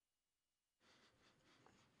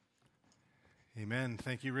Amen.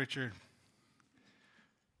 Thank you, Richard.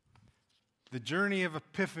 The journey of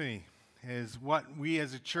Epiphany is what we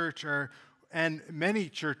as a church are, and many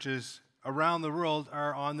churches around the world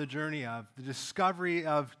are on the journey of, the discovery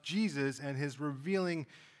of Jesus and his revealing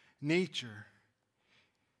nature.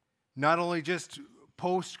 Not only just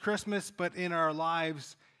post-Christmas, but in our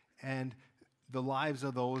lives and the lives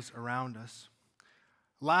of those around us.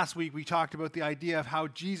 Last week, we talked about the idea of how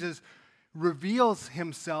Jesus reveals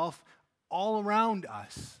himself all around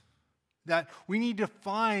us, that we need to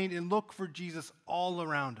find and look for Jesus all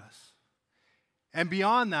around us. And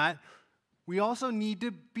beyond that, we also need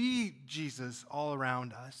to be Jesus all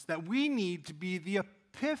around us, that we need to be the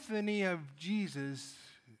epiphany of Jesus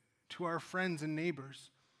to our friends and neighbors.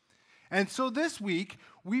 And so this week,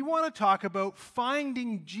 we want to talk about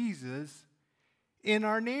finding Jesus in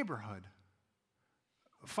our neighborhood.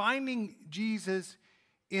 Finding Jesus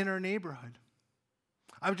in our neighborhood.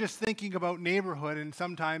 I'm just thinking about neighborhood, and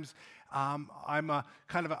sometimes I'm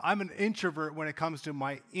an introvert when it comes to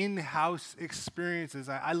my in-house experiences.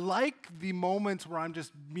 I like the moments where I'm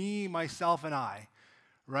just me, myself, and I,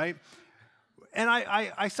 right? And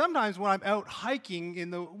I sometimes when I'm out hiking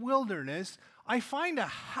in the wilderness, I find a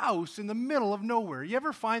house in the middle of nowhere. You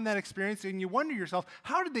ever find that experience and you wonder yourself,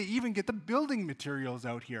 how did they even get the building materials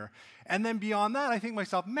out here? And then beyond that, I think to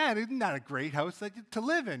myself, man, isn't that a great house to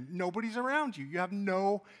live in? Nobody's around you. You have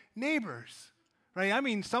no neighbors, right? I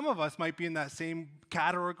mean, some of us might be in that same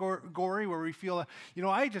category where we feel,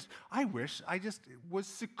 I wish I just was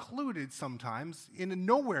secluded sometimes in a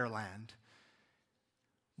nowhere land.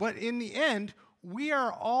 But in the end, we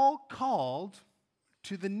are all called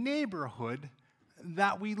to the neighborhood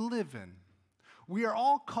that we live in. We are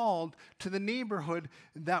all called to the neighborhood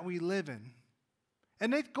that we live in.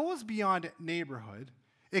 And it goes beyond neighborhood.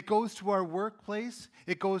 It goes to our workplace.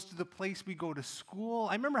 It goes to the place we go to school.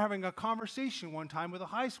 I remember having a conversation one time with a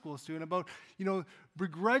high school student about,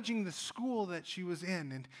 begrudging the school that she was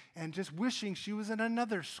in and just wishing she was in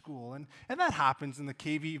another school. And that happens in the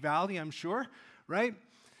KV Valley, I'm sure, right?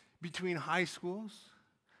 Between high schools.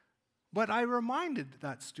 But I reminded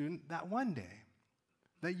that student that one day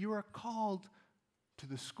that you are called to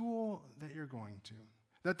the school that you're going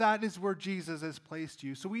to, that is where Jesus has placed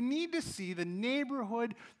you. So we need to see the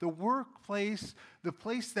neighborhood, the workplace, the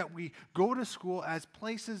place that we go to school as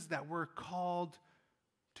places that we're called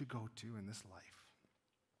to go to in this life.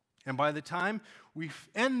 And by the time we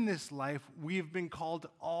end this life, we've been called to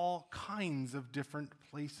all kinds of different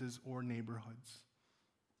places or neighborhoods.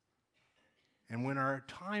 And when our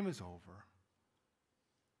time is over,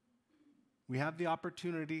 we have the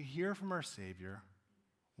opportunity to hear from our Savior,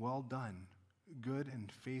 well done, good and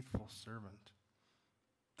faithful servant.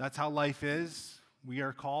 That's how life is. We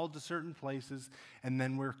are called to certain places, and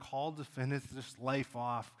then we're called to finish this life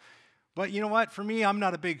off. But you know what? For me, I'm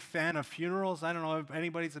not a big fan of funerals. I don't know if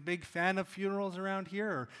anybody's a big fan of funerals around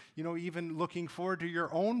here, or even looking forward to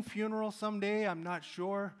your own funeral someday. I'm not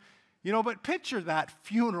sure. But picture that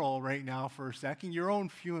funeral right now for a second, your own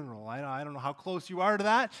funeral. I don't know how close you are to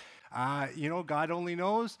that. God only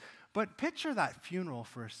knows. But picture that funeral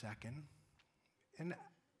for a second and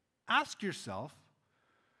ask yourself,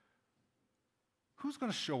 who's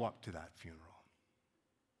going to show up to that funeral?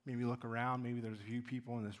 Maybe look around. Maybe there's a few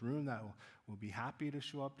people in this room that will be happy to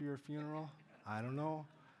show up to your funeral. I don't know.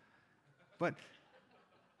 But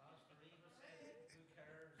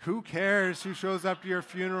who cares who shows up to your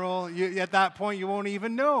funeral? At that point, you won't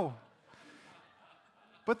even know.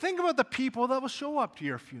 But think about the people that will show up to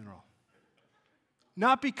your funeral.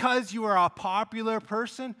 Not because you are a popular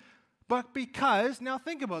person, but because, now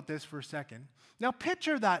think about this for a second. Now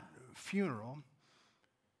picture that funeral,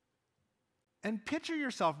 and picture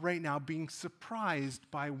yourself right now being surprised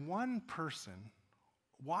by one person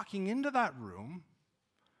walking into that room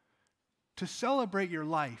to celebrate your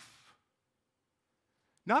life.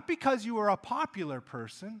 Not because you are a popular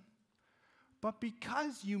person, but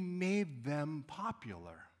because you made them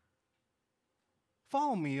popular.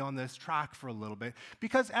 Follow me on this track for a little bit,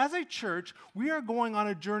 because as a church, we are going on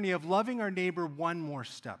a journey of loving our neighbor one more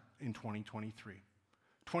step in 2023.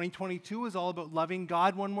 2022 is all about loving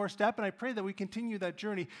God one more step, and I pray that we continue that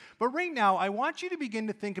journey. But right now, I want you to begin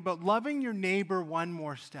to think about loving your neighbor one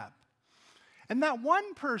more step. And that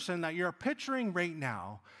one person that you're picturing right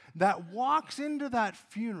now that walks into that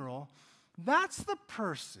funeral, that's the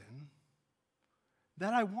person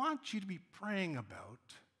that I want you to be praying about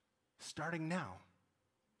starting now.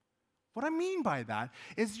 What I mean by that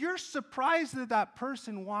is you're surprised that that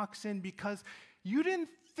person walks in because you didn't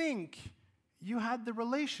think you had the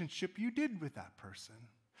relationship you did with that person.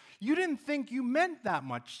 You didn't think you meant that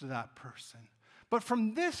much to that person. But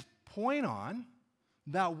from this point on,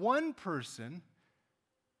 that one person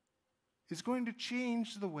is going to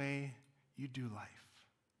change the way you do life.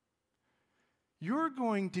 You're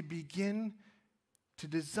going to begin to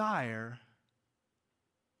desire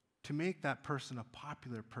to make that person a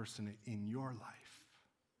popular person in your life.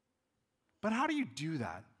 But how do you do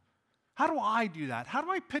that? How do I do that? How do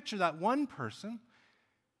I picture that one person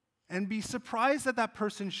and be surprised that that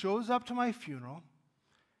person shows up to my funeral?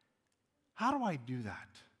 How do I do that?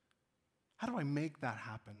 How do I make that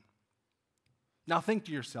happen? Now think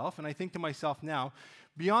to yourself, and I think to myself now,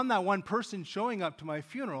 beyond that one person showing up to my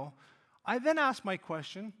funeral, I then ask my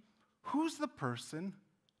question, who's the person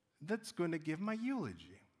that's going to give my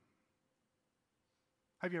eulogy?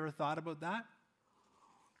 Have you ever thought about that?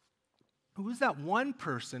 Who is that one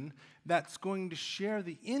person that's going to share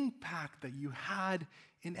the impact that you had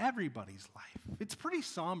in everybody's life? It's pretty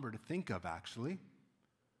somber to think of, actually.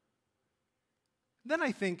 Then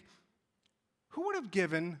I think, who would have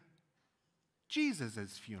given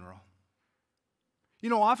Jesus' funeral? You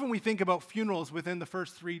know, often we think about funerals within the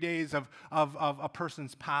first 3 days of a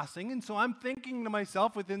person's passing, and so I'm thinking to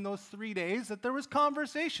myself within those 3 days that there was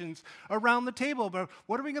conversations around the table about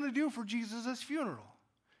what are we going to do for Jesus' funeral?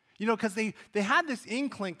 You know, because they had this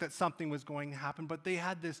inkling that something was going to happen, but they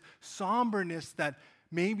had this somberness that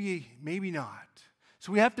maybe not.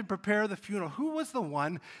 So we have to prepare the funeral. Who was the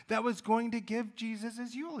one that was going to give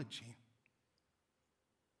Jesus' eulogy?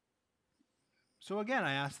 So again,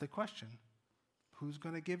 I ask the question, who's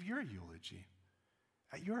going to give your eulogy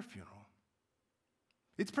at your funeral?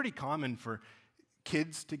 It's pretty common for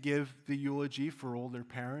kids to give the eulogy for older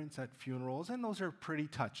parents at funerals, and those are pretty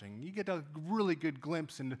touching. You get a really good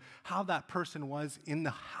glimpse into how that person was in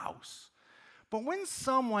the house. But when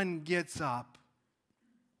someone gets up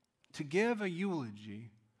to give a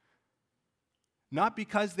eulogy, not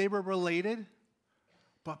because they were related,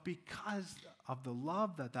 but because of the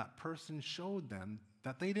love that that person showed them,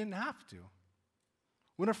 that they didn't have to.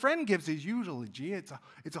 When a friend gives his eulogy, it's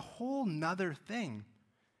a whole nother thing.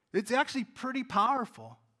 It's actually pretty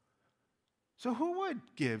powerful. So who would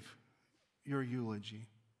give your eulogy?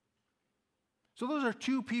 So those are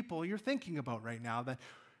two people you're thinking about right now that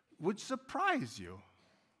would surprise you.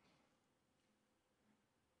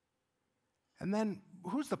 And then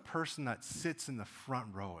who's the person that sits in the front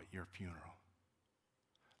row at your funeral?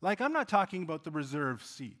 Like, I'm not talking about the reserved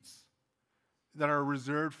seats that are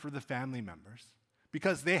reserved for the family members,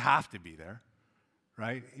 because they have to be there,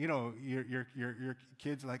 right? You know, your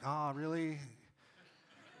kids are like, oh, really?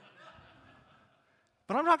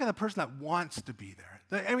 But I'm talking the person that wants to be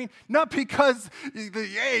there. I mean, not because,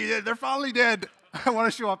 hey, they're finally dead, I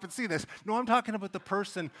want to show up and see this. No, I'm talking about the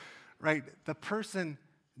person, right? The person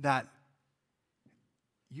that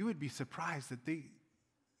you would be surprised that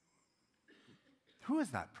who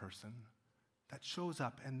is that person that shows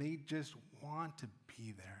up and they just want to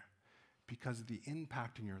be there because of the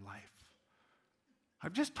impact in your life?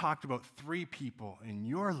 I've just talked about 3 people in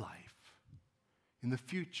your life, in the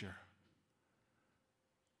future,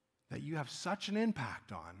 that you have such an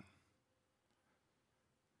impact on,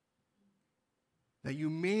 that you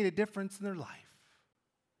made a difference in their life,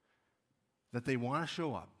 that they want to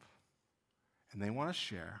show up, and they want to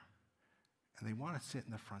share, and they want to sit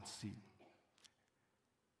in the front seat.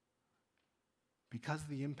 Because of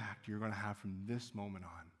the impact you're going to have from this moment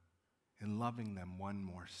on in loving them one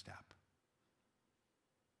more step.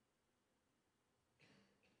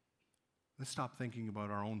 Let's stop thinking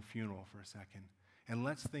about our own funeral for a second, and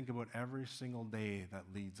let's think about every single day that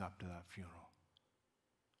leads up to that funeral.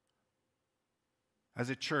 As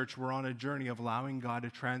a church, we're on a journey of allowing God to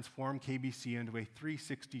transform KBC into a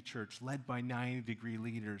 360 church led by 90-degree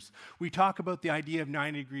leaders. We talk about the idea of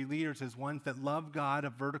 90-degree leaders as ones that love God, a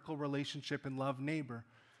vertical relationship, and love neighbor.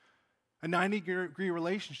 A 90-degree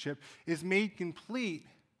relationship is made complete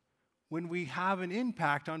when we have an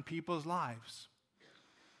impact on people's lives.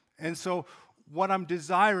 And so what I'm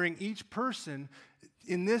desiring each person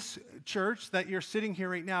in this church that you're sitting here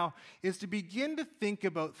right now is to begin to think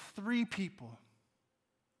about 3 people.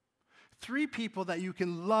 3 people that you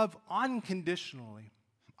can love unconditionally.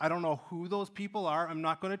 I don't know who those people are. I'm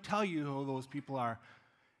not going to tell you who those people are.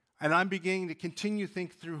 And I'm beginning to continue to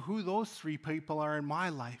think through who those 3 people are in my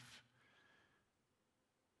life.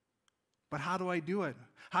 But how do I do it?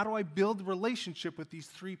 How do I build a relationship with these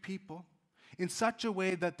 3 people in such a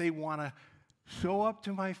way that they want to show up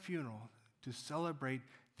to my funeral to celebrate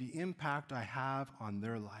the impact I have on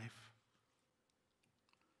their life?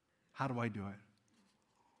 How do I do it?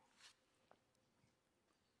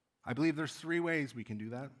 I believe there's 3 ways we can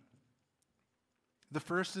do that. The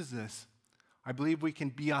first is this. I believe we can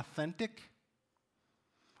be authentic.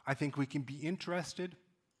 I think we can be interested,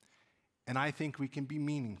 and I think we can be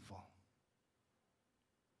meaningful.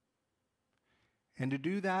 And to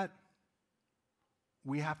do that,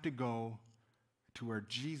 we have to go to where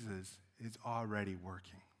Jesus is already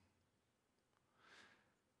working.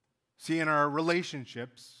 See, in our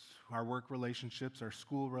relationships, our work relationships, our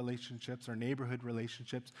school relationships, our neighborhood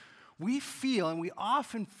relationships, we feel, and we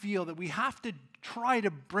often feel, that we have to try to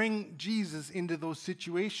bring Jesus into those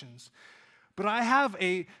situations. But I have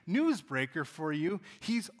a newsbreaker for you.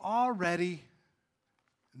 He's already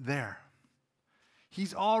there.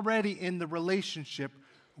 He's already in the relationship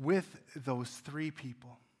with those three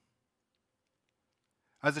people.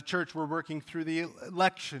 As a church, we're working through the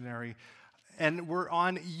lectionary, and we're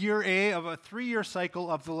on year A of a 3-year cycle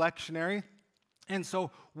of the lectionary. And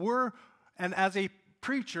so and as a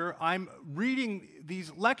preacher, I'm reading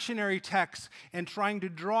these lectionary texts and trying to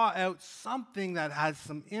draw out something that has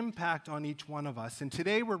some impact on each one of us. And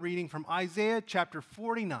today we're reading from Isaiah chapter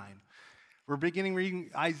 49. We're beginning reading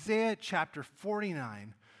Isaiah chapter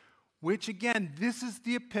 49, which again, this is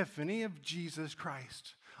the epiphany of Jesus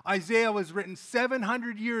Christ. Isaiah was written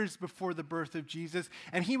 700 years before the birth of Jesus,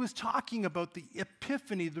 and he was talking about the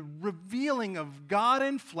epiphany, the revealing of God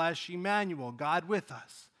in flesh, Emmanuel, God with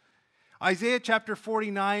us. Isaiah chapter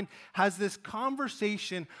 49 has this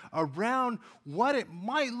conversation around what it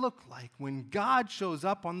might look like when God shows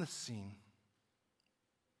up on the scene.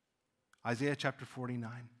 Isaiah chapter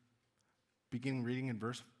 49, beginning reading in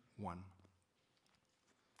verse 1.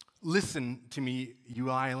 Listen to me,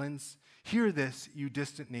 you islands. Hear this, you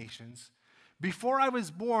distant nations. Before I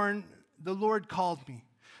was born, the Lord called me.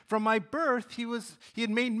 From my birth, he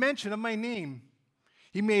had made mention of my name.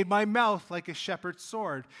 He made my mouth like a shepherd's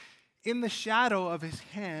sword. In the shadow of his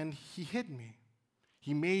hand, he hid me.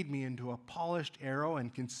 He made me into a polished arrow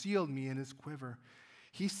and concealed me in his quiver.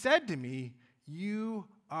 He said to me, you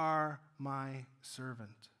are my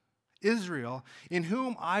servant, Israel, in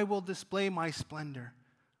whom I will display my splendor.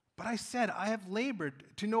 But I said, I have labored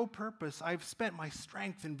to no purpose. I have spent my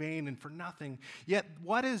strength in vain and for nothing. Yet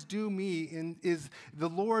what is due me is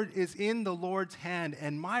in the Lord's hand,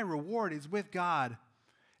 and my reward is with God.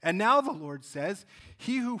 And now the Lord says,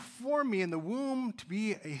 he who formed me in the womb to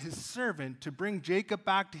be his servant, to bring Jacob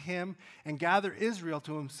back to him and gather Israel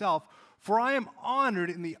to himself. For I am honored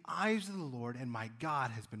in the eyes of the Lord, and my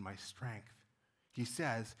God has been my strength. He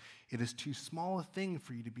says, it is too small a thing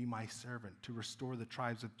for you to be my servant, to restore the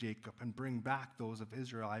tribes of Jacob and bring back those of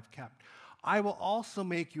Israel I've kept. I will also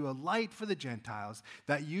make you a light for the Gentiles,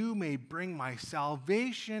 that you may bring my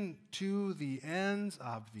salvation to the ends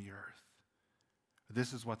of the earth.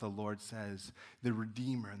 This is what the Lord says, the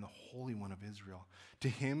Redeemer and the Holy One of Israel. To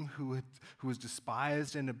him who is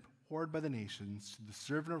despised and abhorred by the nations, to the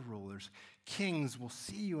servant of rulers, kings will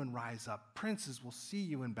see you and rise up. Princes will see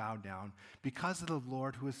you and bow down because of the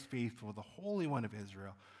Lord who is faithful, the Holy One of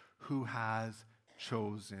Israel, who has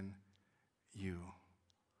chosen you.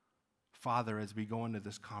 Father, as we go into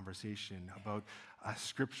this conversation about a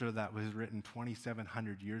scripture that was written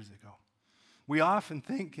 2,700 years ago, we often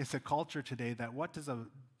think as a culture today that what does a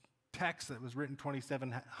text that was written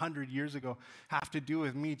 2,700 years ago have to do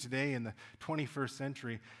with me today in the 21st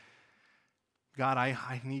century? God,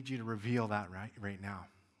 I need you to reveal that right now,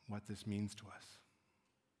 what this means to us.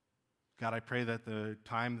 God, I pray that the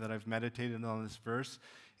time that I've meditated on this verse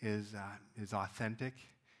is authentic,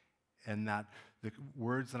 and that the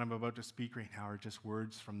words that I'm about to speak right now are just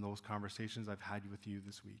words from those conversations I've had with you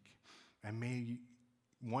this week. And may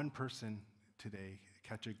one person today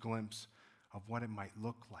catch a glimpse of what it might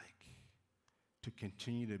look like to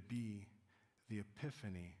continue to be the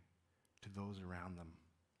epiphany to those around them.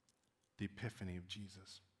 The epiphany of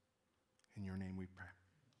Jesus. In your name we pray.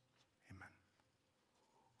 Amen.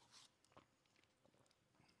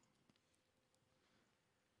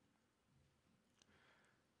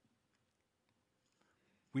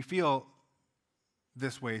 We feel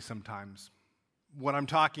this way sometimes. What I'm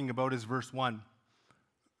talking about is verse 1.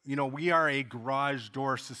 You know, we are a garage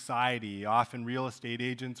door society. Often real estate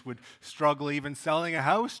agents would struggle even selling a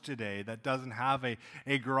house today that doesn't have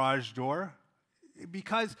a garage door,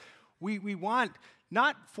 because we want,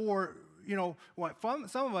 not for,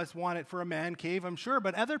 some of us want it for a man cave, I'm sure,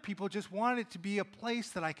 but other people just want it to be a place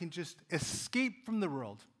that I can just escape from the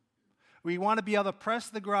world. We want to be able to press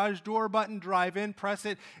the garage door button, drive in, press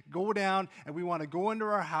it, go down, and we want to go into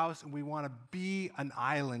our house, and we want to be an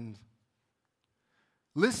island.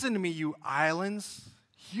 Listen to me, you islands.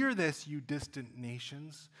 Hear this, you distant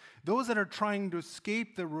nations. Those that are trying to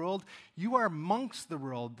escape the world, you are amongst the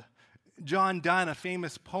world. John Donne, a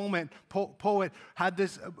famous poet, had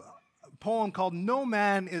this poem called No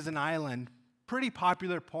Man is an Island, pretty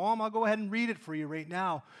popular poem. I'll go ahead and read it for you right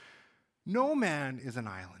now. No man is an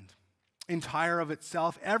island, entire of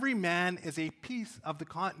itself. Every man is a piece of the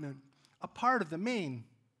continent, a part of the main.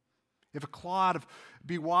 If a clod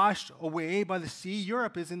be washed away by the sea,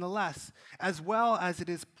 Europe is in the less, as well as it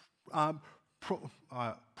is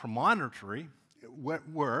premonitory,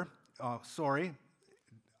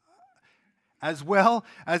 as well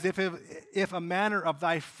as if a manner of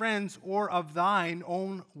thy friends or of thine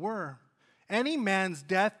own were. Any man's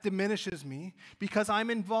death diminishes me, because I'm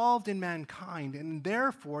involved in mankind, and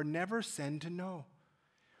therefore never send to know.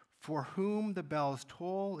 For whom the bells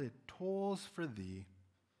toll, it tolls for thee.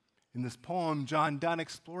 In this poem, John Donne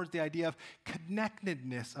explores the idea of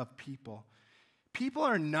connectedness of people. People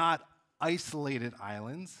are not isolated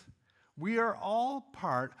islands. We are all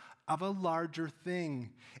part of a larger thing.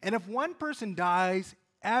 And if one person dies,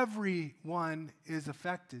 everyone is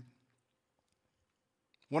affected.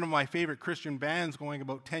 One of my favorite Christian bands going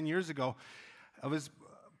about 10 years ago, I was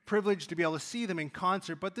privileged to be able to see them in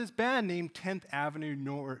concert, but this band named 10th Avenue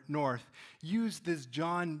North used this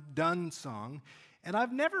John Donne song, and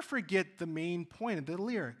I've never forget the main point of the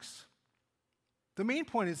lyrics. The main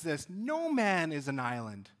point is this: no man is an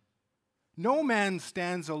island. No man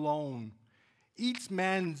stands alone. Each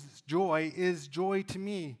man's joy is joy to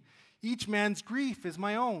me. Each man's grief is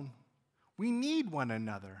my own. We need one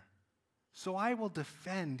another. So I will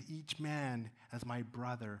defend each man as my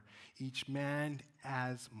brother, each man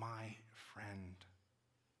as my friend.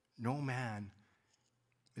 No man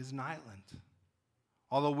is an island.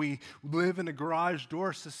 Although we live in a garage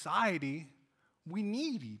door society, we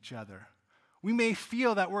need each other. We may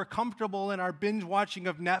feel that we're comfortable in our binge watching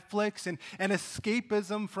of Netflix and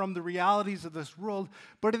escapism from the realities of this world,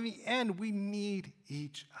 but in the end, we need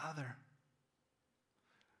each other.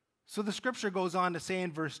 So the scripture goes on to say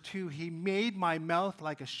in verse 2, he made my mouth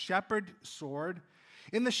like a shepherd's sword.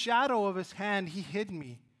 In the shadow of his hand, he hid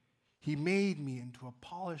me. He made me into a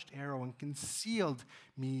polished arrow and concealed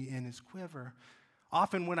me in his quiver.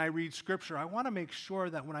 Often when I read scripture, I want to make sure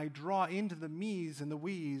that when I draw into the me's and the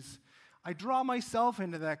we's, I draw myself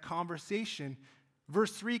into that conversation.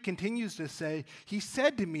 Verse 3 continues to say, he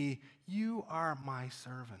said to me, you are my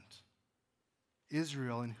servant,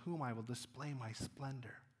 Israel, in whom I will display my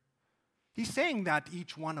splendor. He's saying that to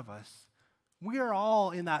each one of us. We are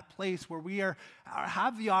all in that place where we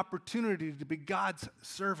have the opportunity to be God's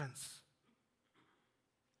servants,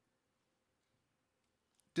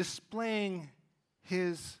 displaying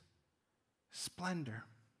his splendor.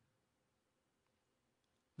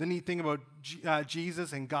 The neat thing about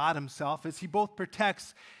Jesus and God himself is he both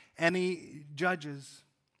protects and he judges.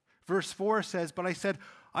 Verse 4 says, but I said,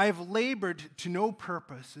 I have labored to no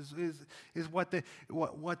purpose, is what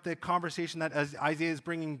the conversation that Isaiah is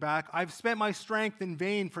bringing back. I've spent my strength in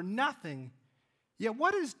vain for nothing. Yet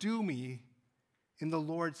what is due me in the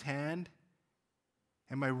Lord's hand?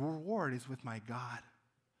 And my reward is with my God.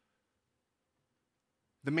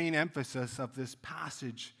 The main emphasis of this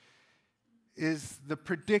passage is the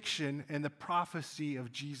prediction and the prophecy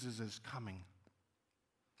of Jesus' coming.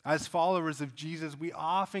 As followers of Jesus, we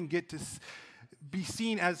often get to be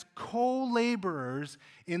seen as co-laborers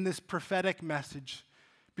in this prophetic message,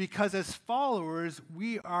 because as followers,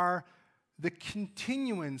 we are the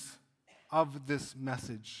continuance of this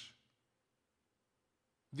message.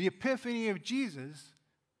 The epiphany of Jesus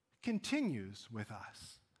continues with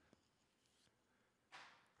us.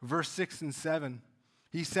 Verse 6 and 7,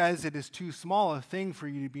 he says, it is too small a thing for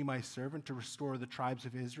you to be my servant, to restore the tribes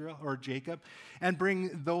of Israel, or Jacob, and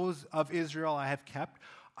bring those of Israel I have kept.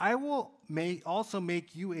 I will also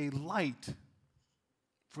make you a light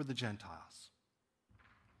for the Gentiles.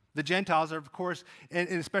 The Gentiles are, of course, and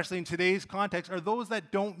especially in today's context, are those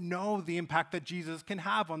that don't know the impact that Jesus can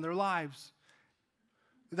have on their lives.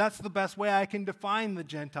 That's the best way I can define the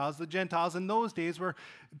Gentiles. The Gentiles in those days were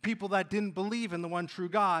people that didn't believe in the one true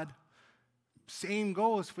God. Same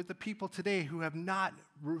goes for the people today who have not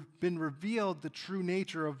been revealed the true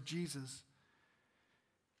nature of Jesus.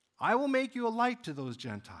 I will make you a light to those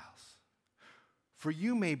Gentiles, for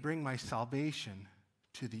you may bring my salvation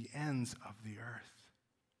to the ends of the earth.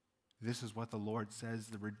 This is what the Lord says,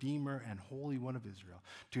 the Redeemer and Holy One of Israel,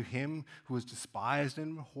 to him who is despised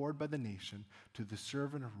and abhorred by the nation, to the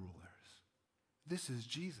servant of rulers. This is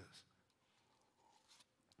Jesus.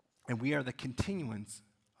 And we are the continuance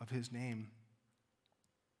of his name.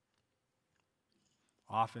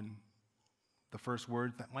 Often, the first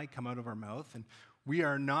words that might come out of our mouth, and we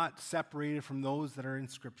are not separated from those that are in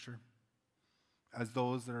Scripture as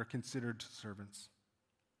those that are considered servants.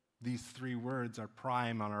 These three words are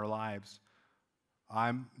prime on our lives.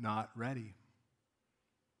 I'm not ready.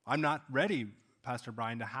 I'm not ready Pastor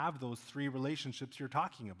Brian, to have those three relationships you're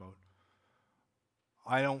talking about.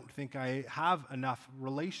 I don't think I have enough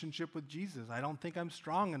relationship with Jesus. I don't think I'm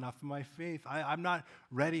strong enough in my faith. I'm not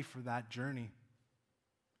ready for that journey.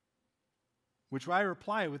 Which I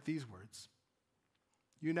reply with these words: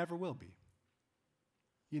 you never will be.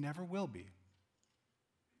 You never will be.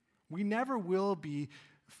 We never will be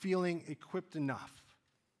feeling equipped enough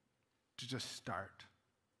to just start.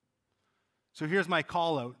 So here's my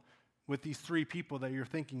call out with these three people that you're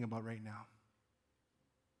thinking about right now.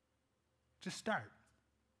 Just start.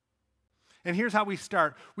 And here's how we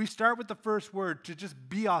start. We start with the first word, to just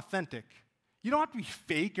be authentic. You don't have to be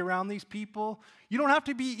fake around these people. You don't have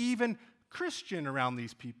to be even Christian around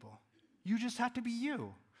these people. You just have to be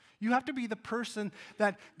you. You have to be the person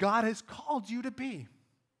that God has called you to be.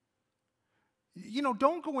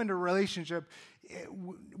 Don't go into a relationship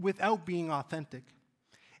without being authentic.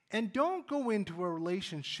 And don't go into a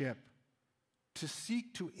relationship to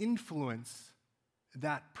seek to influence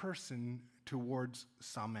that person towards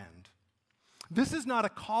some end. This is not a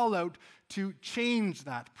call out to change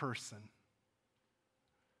that person.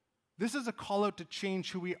 This is a call out to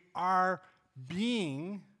change who we are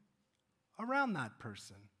being around that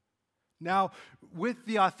person. Now, with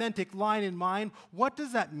the authentic line in mind, what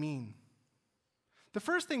does that mean? The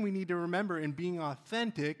first thing we need to remember in being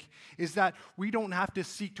authentic is that we don't have to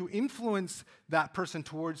seek to influence that person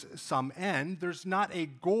towards some end. There's not a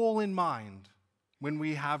goal in mind when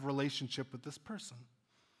we have relationship with this person.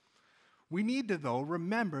 We need to, though,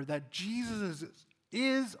 remember that Jesus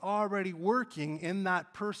is already working in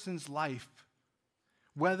that person's life,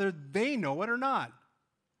 whether they know it or not.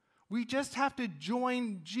 We just have to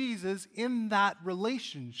join Jesus in that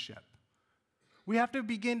relationship. We have to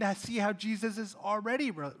begin to see how Jesus is already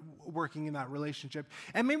working in that relationship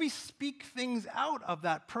and maybe speak things out of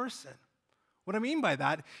that person. What I mean by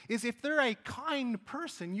that is if they're a kind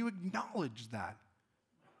person, you acknowledge that.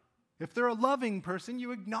 If they're a loving person,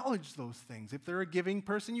 you acknowledge those things. If they're a giving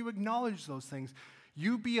person, you acknowledge those things.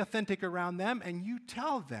 You be authentic around them and you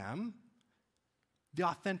tell them the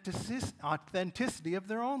authenticity of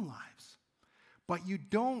their own lives. But you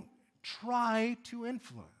don't try to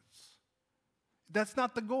influence. That's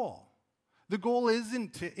not the goal. The goal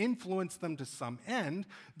isn't to influence them to some end.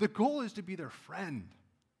 The goal is to be their friend.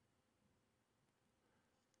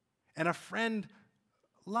 And a friend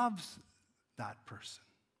loves that person.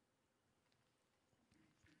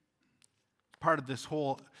 Part of this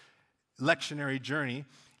whole lectionary journey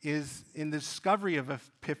is in the discovery of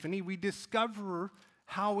Epiphany, we discover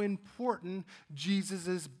how important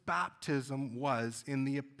Jesus' baptism was in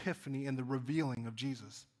the Epiphany and the revealing of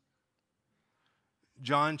Jesus.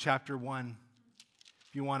 John chapter 1.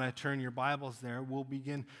 If you want to turn your Bibles there, we'll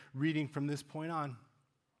begin reading from this point on.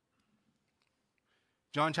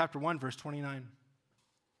 John chapter 1, verse 29.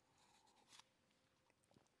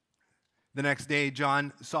 The next day,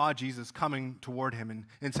 John saw Jesus coming toward him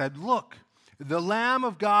and said, "Look, the Lamb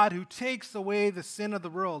of God who takes away the sin of the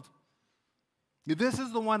world. This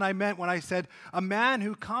is the one I meant when I said, a man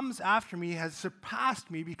who comes after me has surpassed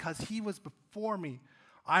me because he was before me.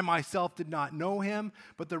 I myself did not know him,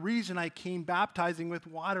 but the reason I came baptizing with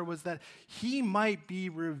water was that he might be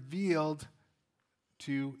revealed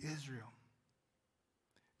to Israel."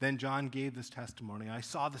 Then John gave this testimony. "I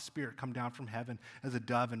saw the Spirit come down from heaven as a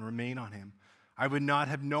dove and remain on him. I would not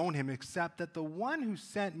have known him except that the one who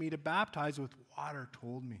sent me to baptize with water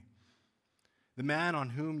told me. The man on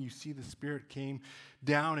whom you see the Spirit came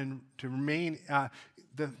down and to remain,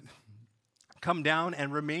 come down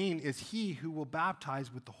and remain is he who will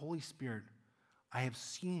baptize with the Holy Spirit. I have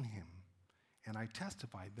seen him, and I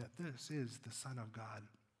testify that this is the Son of God."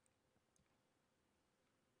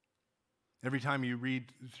 Every time you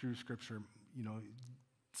read through Scripture,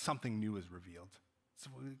 something new is revealed.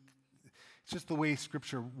 It's just the way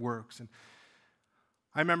Scripture works. And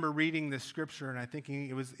I remember reading this Scripture, and I thinking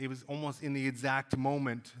it was almost in the exact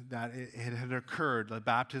moment that it had occurred. The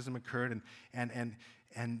baptism occurred,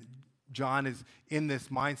 and John is in this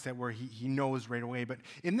mindset where he knows right away. But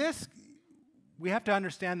in this, we have to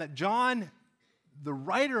understand that John, the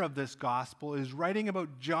writer of this gospel, is writing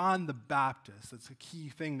about John the Baptist. That's a key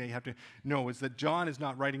thing that you have to know, is that John is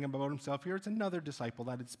not writing about himself here. It's another disciple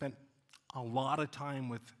that had spent a lot of time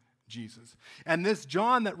with Jesus. And this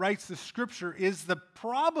John that writes the Scripture is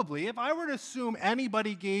probably, if I were to assume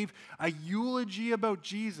anybody gave a eulogy about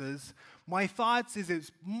Jesus, my thoughts is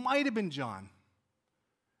it might have been John.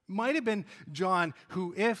 Might have been John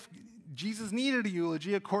who, if Jesus needed a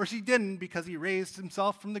eulogy. Of course he didn't, because he raised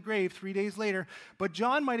himself from the grave 3 days later. But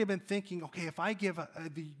John might have been thinking, okay, if I give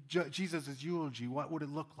Jesus' eulogy, what would it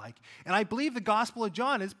look like? And I believe the Gospel of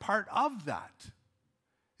John is part of that.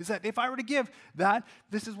 Is that if I were to give that,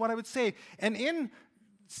 this is what I would say. And in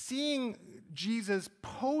seeing Jesus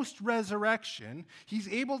post-resurrection, he's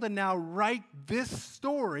able to now write this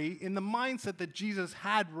story in the mindset that Jesus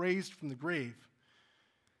had raised from the grave.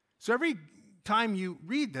 So every time you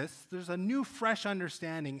read this, there's a new, fresh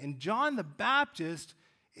understanding. And John the Baptist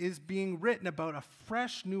is being written about a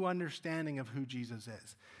fresh, new understanding of who Jesus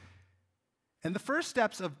is. And the first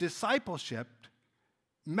steps of discipleship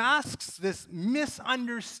masks this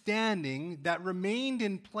misunderstanding that remained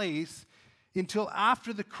in place until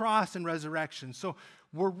after the cross and resurrection. So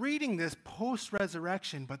we're reading this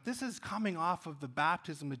post-resurrection, but this is coming off of the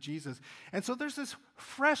baptism of Jesus. And so there's this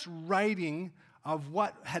fresh writing of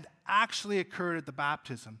what had actually occurred at the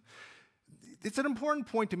baptism. It's an important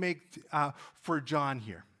point to make for John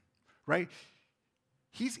here, right?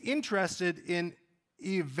 He's interested in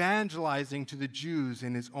evangelizing to the Jews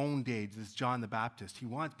in his own day. This is John the Baptist. He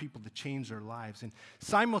wants people to change their lives. And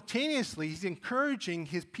simultaneously, he's encouraging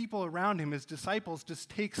his people around him, his disciples, to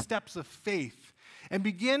take steps of faith and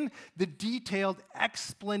begin the detailed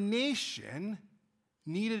explanation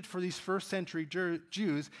needed for these first century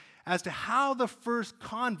Jews as to how the first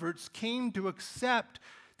converts came to accept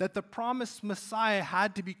that the promised Messiah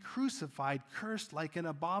had to be crucified, cursed like an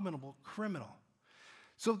abominable criminal.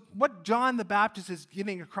 So what John the Baptist is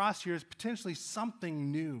getting across here is potentially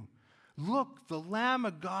something new. Look, the Lamb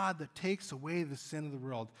of God that takes away the sin of the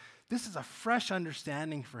world. This is a fresh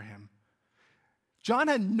understanding for him. John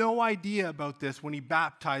had no idea about this when he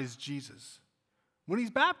baptized Jesus. When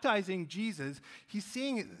he's baptizing Jesus, he's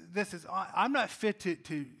seeing this as, I'm not fit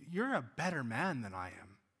to you're a better man than I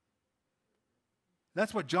am.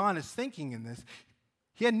 That's what John is thinking in this.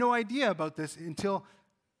 He had no idea about this until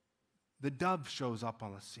the dove shows up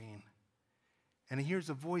on the scene. And he hears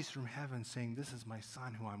a voice from heaven saying, "This is my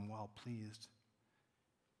son who I'm well pleased."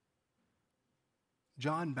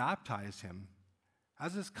 John baptized him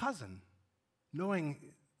as his cousin,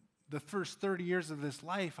 knowing the first 30 years of this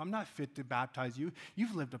life, I'm not fit to baptize you.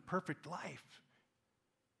 You've lived a perfect life.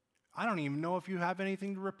 I don't even know if you have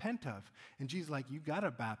anything to repent of. And Jesus is like, you got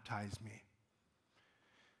to baptize me.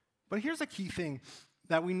 But here's a key thing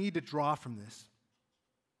that we need to draw from this.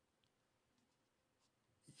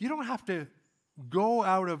 You don't have to go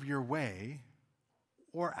out of your way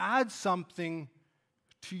or add something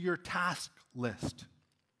to your task list.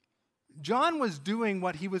 John was doing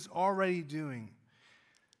what he was already doing.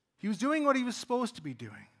 He was doing what he was supposed to be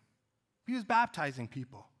doing. He was baptizing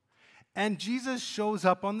people. And Jesus shows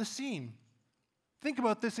up on the scene. Think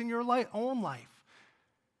about this in your own life.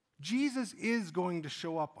 Jesus is going to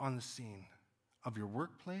show up on the scene of your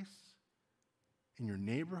workplace, in your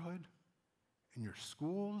neighborhood, in your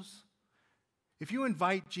schools. If you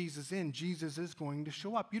invite Jesus in, Jesus is going to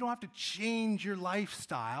show up. You don't have to change your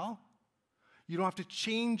lifestyle. You don't have to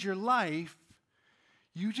change your life.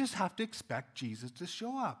 You just have to expect Jesus to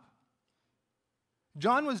show up.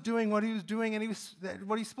 John was doing what he was doing, and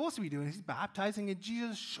what he's supposed to be doing. He's baptizing, and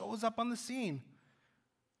Jesus shows up on the scene.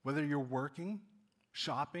 Whether you're working,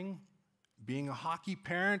 shopping, being a hockey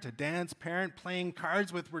parent, a dance parent, playing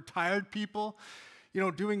cards with retired people,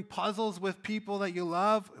 doing puzzles with people that you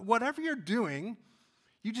love, whatever you're doing,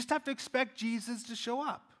 you just have to expect Jesus to show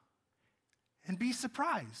up and be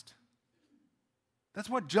surprised. That's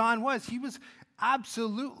what John was. He was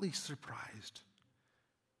absolutely surprised.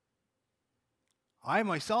 I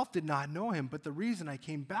myself did not know him, but the reason I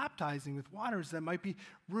came baptizing with water is that it might be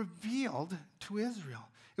revealed to Israel.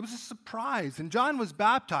 It was a surprise. And John was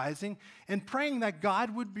baptizing and praying that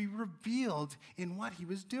God would be revealed in what he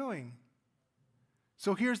was doing.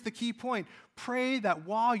 So here's the key point. Pray that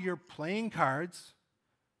while you're playing cards,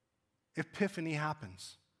 Epiphany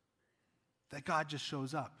happens. That God just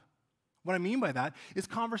shows up. What I mean by that is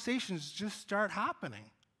conversations just start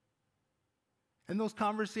happening. And those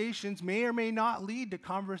conversations may or may not lead to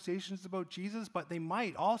conversations about Jesus, but they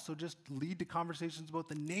might also just lead to conversations about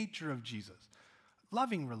the nature of Jesus.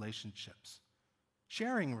 Loving relationships,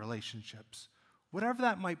 sharing relationships, whatever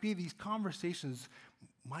that might be, these conversations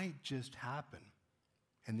might just happen.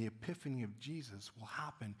 And the epiphany of Jesus will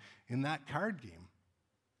happen in that card game.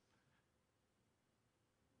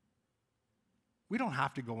 We don't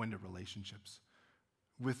have to go into relationships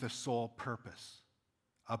with the sole purpose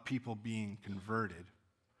of people being converted.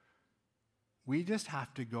 We just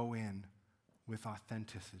have to go in with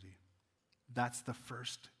authenticity. That's the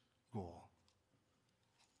first goal.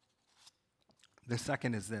 The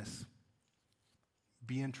second is this: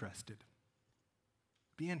 be interested.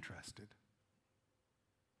 Be interested.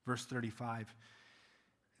 Verse 35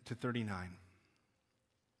 to 39.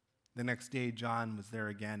 The next day, John was there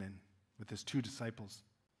again and with his 2 disciples.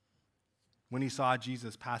 When he saw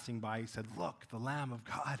Jesus passing by, he said, "Look, the Lamb of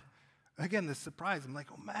God." Again, this surprise. I'm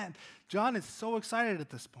like, oh man, John is so excited at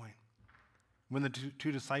this point. When the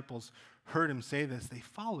two disciples heard him say this, they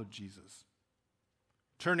followed Jesus.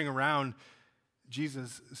 Turning around,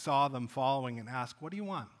 Jesus saw them following and asked, "What do you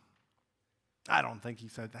want?" I don't think he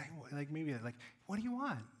said that. Maybe what do you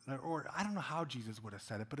want? Or I don't know how Jesus would have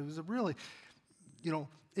said it, but it was a really,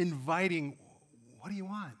 inviting, "What do you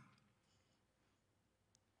want?"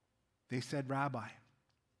 They said, "Rabbi,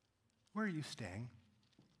 where are you staying?"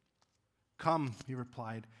 "Come," he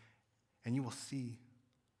replied, "and you will see."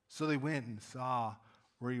 So they went and saw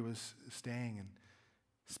where he was staying and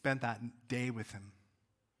spent that day with him.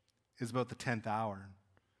 It was about the 10th hour.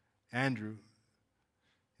 Andrew,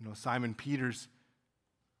 Simon Peter's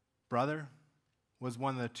brother, was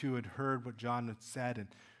one of the 2 who had heard what John had said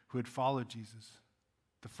and who had followed Jesus.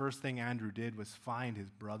 The first thing Andrew did was find his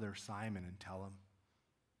brother Simon and tell him.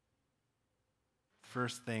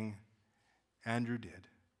 First thing Andrew did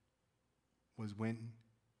was went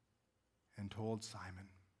and told Simon.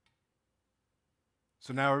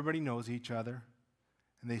 So now everybody knows each other,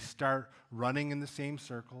 and they start running in the same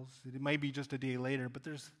circles. It might be just a day later, but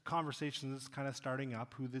there's conversations that's kind of starting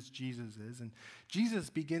up who this Jesus is, and Jesus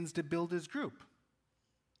begins to build his group.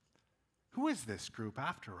 Who is this group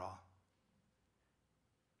after all?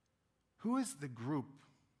 Who is the group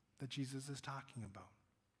that Jesus is talking about?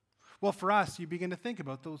 Well, for us, you begin to think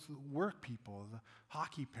about those work people, the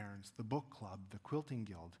hockey parents, the book club, the quilting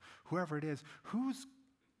guild, whoever it is. Who's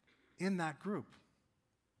in that group?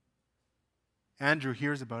 Andrew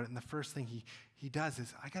hears about it, and the first thing he does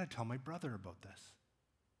is, "I got to tell my brother about this."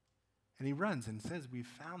 And he runs and says, "We've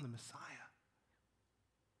found the Messiah.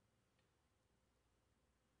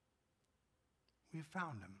 We've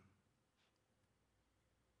found him."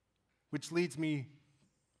 Which leads me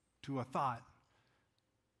to a thought.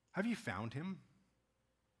 Have you found him?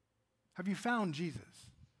 Have you found Jesus?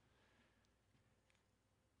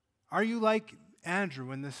 Are you like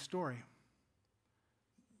Andrew in this story?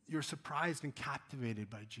 You're surprised and captivated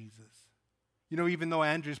by Jesus. Even though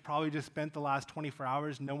Andrew's probably just spent the last 24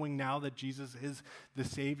 hours knowing now that Jesus is the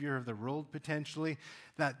Savior of the world potentially,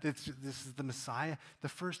 that this is the Messiah, the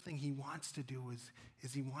first thing he wants to do is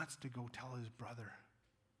he wants to go tell his brother.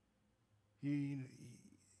 He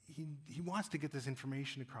wants to get this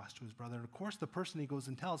information across to his brother. And of course, the person he goes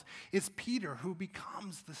and tells is Peter, who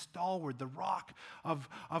becomes the stalwart, the rock of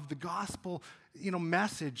the gospel,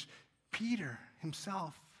 message. Peter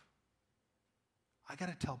himself. I got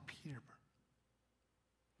to tell Peter.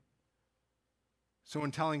 So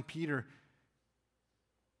in telling Peter,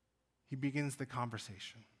 he begins the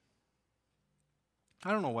conversation.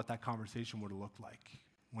 I don't know what that conversation would have looked like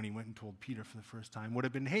when he went and told Peter for the first time. Would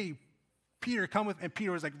have been, "Hey, Peter, come with," and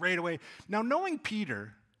Peter was like right away. Now, knowing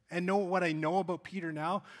Peter and know what I know about Peter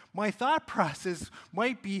now, my thought process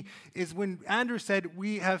might be is when Andrew said,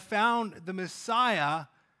 "We have found the Messiah,"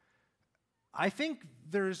 I think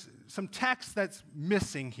there's some text that's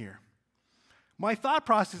missing here. My thought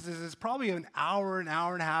process is it's probably an hour and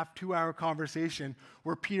a half, 2-hour conversation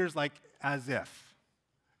where Peter's like, as if.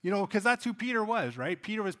 Because that's who Peter was, right?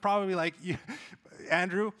 Peter was probably like,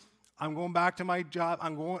 "Andrew, I'm going back to my job.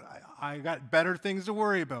 I got better things to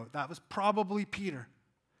worry about." That was probably Peter.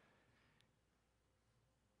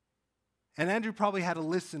 And Andrew probably had to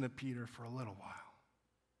listen to Peter for a little while.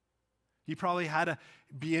 He probably had to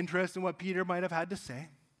be interested in what Peter might have had to say,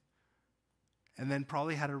 and then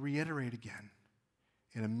probably had to reiterate again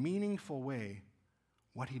in a meaningful way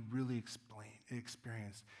what he'd really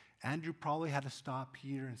experienced. Andrew probably had to stop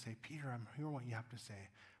Peter and say, "Peter, I'm hearing what you have to say,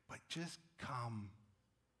 but just come.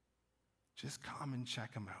 Just come and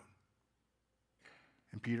check him out."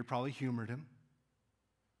 And Peter probably humored him.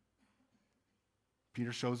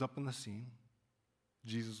 Peter shows up on the scene.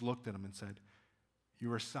 Jesus looked at him and said,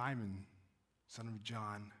 "You are Simon, son of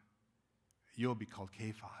John. You'll be called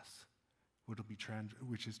Cephas,"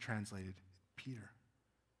 which is translated Peter.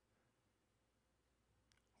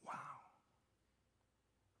 Wow.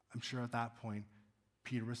 I'm sure at that point,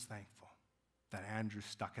 Peter was thankful that Andrew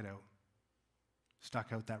stuck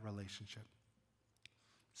out that relationship.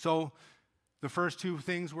 So the first 2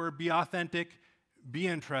 things were be authentic, be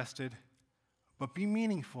interested, but be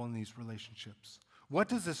meaningful in these relationships. What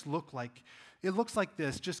does this look like? It looks like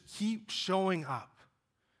this. Just keep showing up.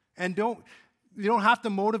 And you don't have to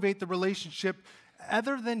motivate the relationship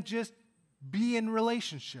other than just be in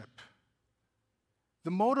relationship.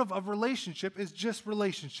 The motive of relationship is just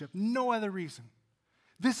relationship, no other reason.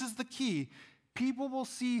 This is the key. People will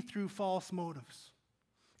see through false motives.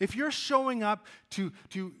 If you're showing up to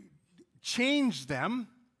change them,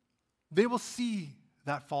 they will see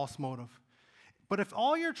that false motive. But if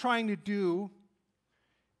all you're trying to do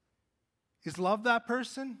is love that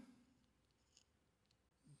person,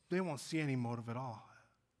 they won't see any motive at all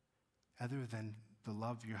other than the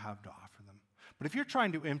love you have to offer them. But if you're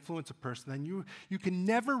trying to influence a person, then you can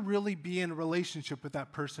never really be in a relationship with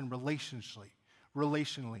that person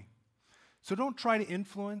relationally. So don't try to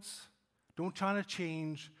influence, don't try to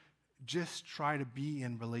change, just try to be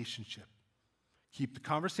in relationship. Keep the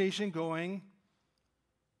conversation going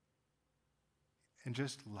and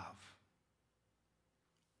just love.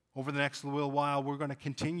 Over the next little while, we're going to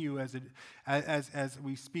continue as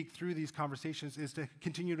we speak through these conversations, is to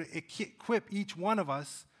continue to equip each one of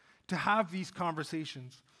us to have these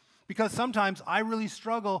conversations. Because sometimes I really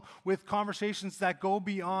struggle with conversations that go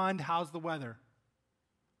beyond how's the weather,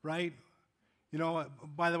 right? You know,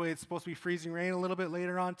 by the way, it's supposed to be freezing rain a little bit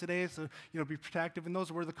later on today, so, be protective. And those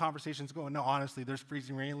are where the conversations go. No, honestly, there's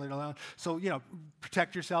freezing rain later on. So,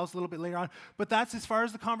 protect yourselves a little bit later on. But that's as far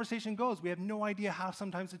as the conversation goes. We have no idea how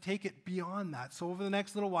sometimes to take it beyond that. So over the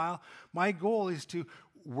next little while, my goal is to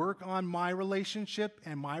work on my relationship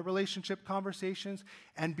and my relationship conversations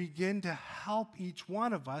and begin to help each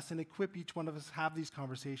one of us and equip each one of us have these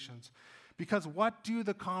conversations. Because what do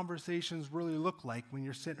the conversations really look like when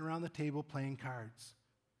you're sitting around the table playing cards?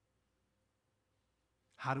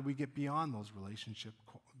 How do we get beyond those relationship,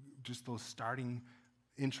 just those starting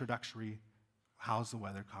introductory, how's the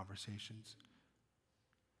weather conversations?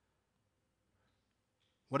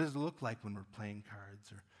 What does it look like when we're playing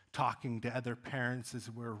cards or talking to other parents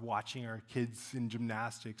as we're watching our kids in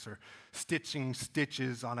gymnastics or stitching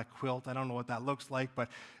stitches on a quilt? I don't know what that looks like, but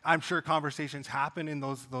I'm sure conversations happen in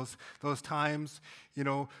those times,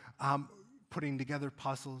 putting together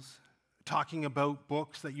puzzles, talking about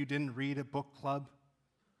books that you didn't read at book club,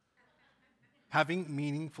 having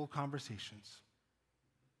meaningful conversations.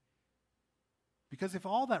 Because if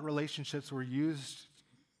all that relationships were used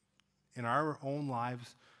in our own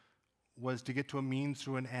lives was to get to a means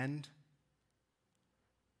through an end,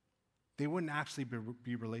 they wouldn't actually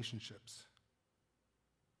be relationships.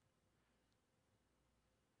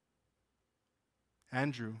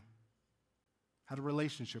 Andrew had a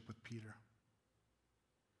relationship with Peter.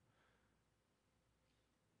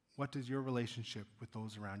 What does your relationship with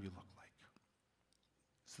those around you look like?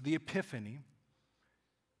 So the Epiphany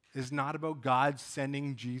is not about God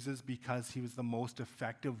sending Jesus because he was the most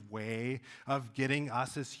effective way of getting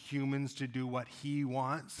us as humans to do what he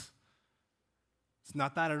wants. It's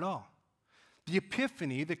not that at all. The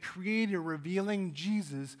Epiphany, the Creator revealing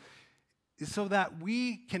Jesus, is so that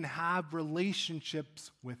we can have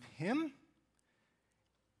relationships with him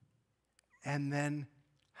and then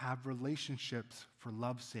have relationships for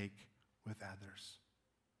love's sake with others.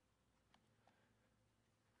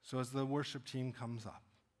 So as the worship team comes up,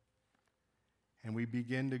 and we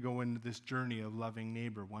begin to go into this journey of loving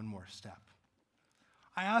neighbor one more step,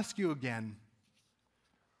 I ask you again,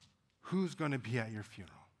 who's going to be at your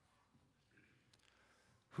funeral?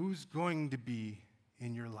 Who's going to be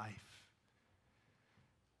in your life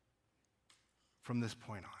from this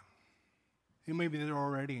point on? And maybe they're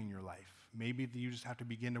already in your life. Maybe you just have to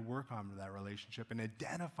begin to work on that relationship and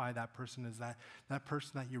identify that person as that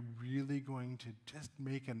person that you're really going to just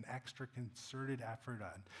make an extra concerted effort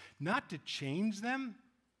on. Not to change them,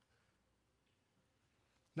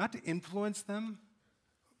 not to influence them,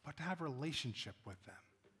 but to have a relationship with them.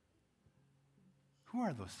 Who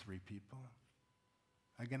are those three people?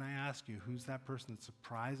 Again, I ask you, who's that person that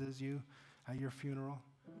surprises you at your funeral?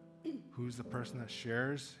 Who's the person that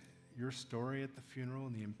shares your story at the funeral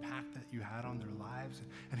and the impact that you had on their lives?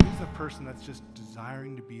 And who's the person that's just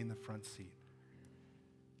desiring to be in the front seat?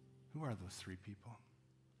 Who are those three people?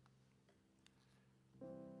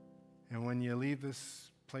 And when you leave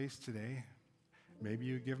this place today, maybe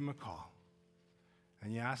you give them a call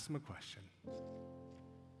and you ask them a question.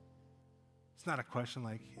 It's not a question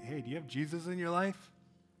like, hey, do you have Jesus in your life?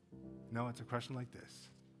 No, it's a question like this.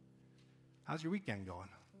 How's your weekend going?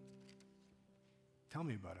 Tell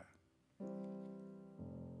me about it.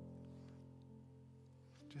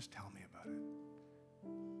 Just tell me about it.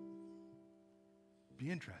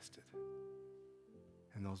 Be interested.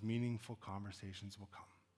 And those meaningful conversations will come.